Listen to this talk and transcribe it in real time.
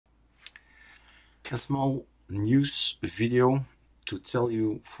a small news video to tell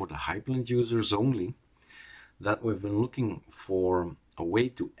you, for the Hyprland users only, that we've been looking for a way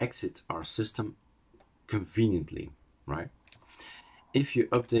to exit our system conveniently, right? If you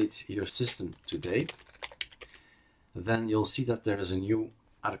update your system today, then you'll see that there is a new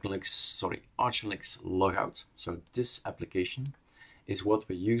Archlinux logout. So this application is what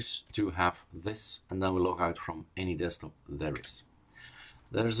we use to have this, and then we log out from any desktop there is.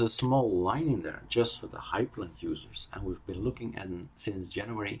 There's a small line in there just for the Hyprland users, and we've been looking at since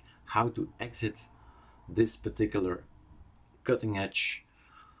January how to exit this particular cutting edge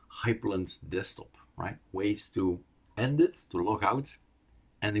Hyprland desktop, right? Ways to end it, to log out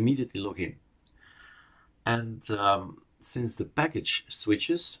and immediately log in. And since the package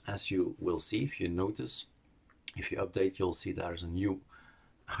switches, as you will see if you notice, if you update, you'll see there's a new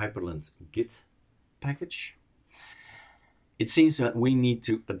Hyprland Git package. It seems that we need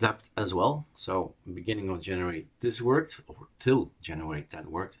to adapt as well. So beginning of January this worked, or till January that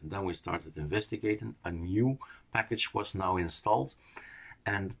worked, and then we started investigating. A new package was now installed,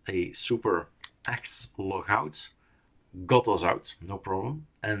 and a super X logout got us out, no problem.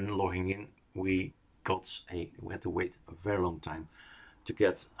 And logging in, we had to wait a very long time to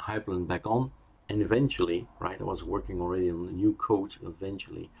get Hyprland back on. And eventually, right, I was working already on the new code.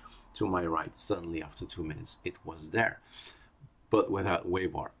 Eventually, to my right, suddenly after 2 minutes, it was there, but without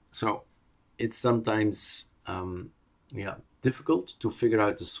waybar. So it's sometimes difficult to figure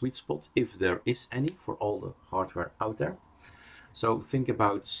out the sweet spot, if there is any, for all the hardware out there. So think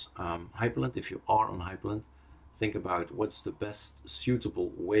about Hyprland. If you are on Hyprland, think about what's the best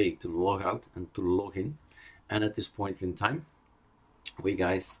suitable way to log out and to log in. And at this point in time, we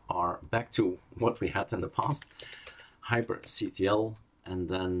guys are back to what we had in the past: hyprctl and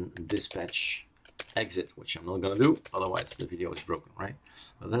then dispatch exit, which I'm not gonna do, otherwise the video is broken, right?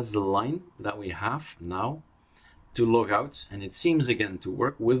 But that's the line that we have now to log out, and it seems again to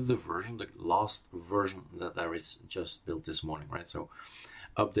work with the version, the last version that there is just built this morning, right? So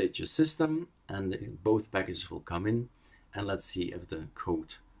update your system and both packages will come in, and let's see if the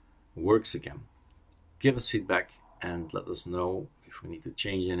code works again. Give us feedback and let us know if we need to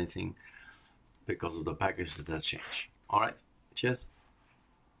change anything because of the packages that change. All right, cheers.